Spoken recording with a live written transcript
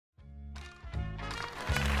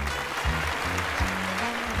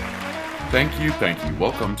Thank you.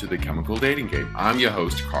 Welcome to the Chemical Dating Game. I'm your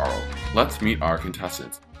host, Carl. Let's meet our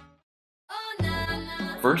contestants.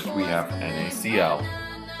 First, we have NaCl.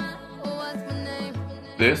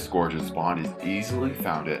 This gorgeous bond is easily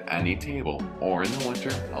found at any table or in the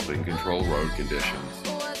winter, helping control road conditions.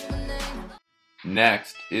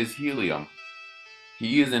 Next is helium.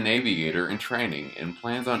 He is an aviator in training and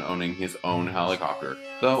plans on owning his own helicopter,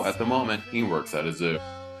 though at the moment he works at a zoo.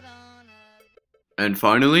 And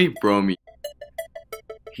finally, bromine.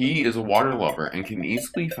 He is a water lover and can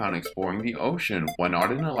easily be found exploring the ocean when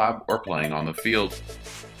not in a lab or playing on the field.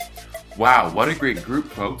 Wow, what a great group,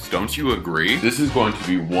 folks, don't you agree? This is going to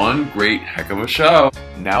be one great heck of a show.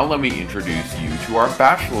 Now let me introduce you to our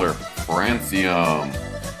bachelor, Francium.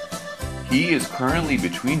 He is currently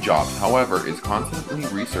between jobs, however, is constantly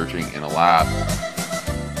researching in a lab.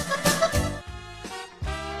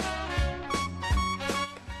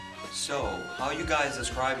 So, how you guys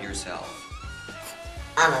describe yourself?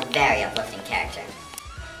 I'm a very uplifting character.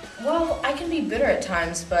 Well, I can be bitter at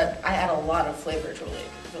times, but I add a lot of flavor to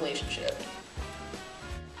a relationship.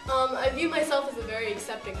 I view myself as a very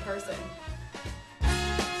accepting person.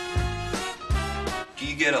 Do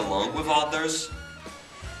you get along with others?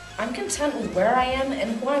 I'm content with where I am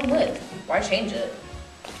and who I'm with. Why change it?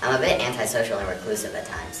 I'm a bit antisocial and reclusive at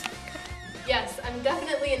times. Yes, I'm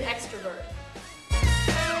definitely an extrovert.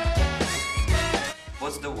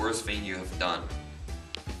 What's the worst thing you have done?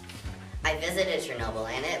 I visited Chernobyl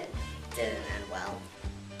and it didn't end well.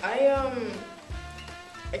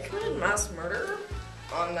 I committed mass murder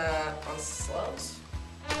on slubs.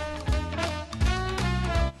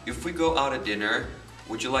 If we go out at dinner,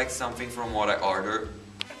 would you like something from what I ordered?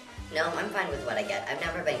 No, I'm fine with what I get. I've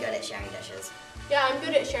never been good at sharing dishes. Yeah, I'm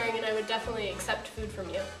good at sharing and I would definitely accept food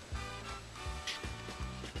from you.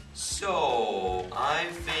 So, I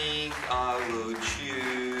think I will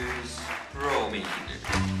choose bromine.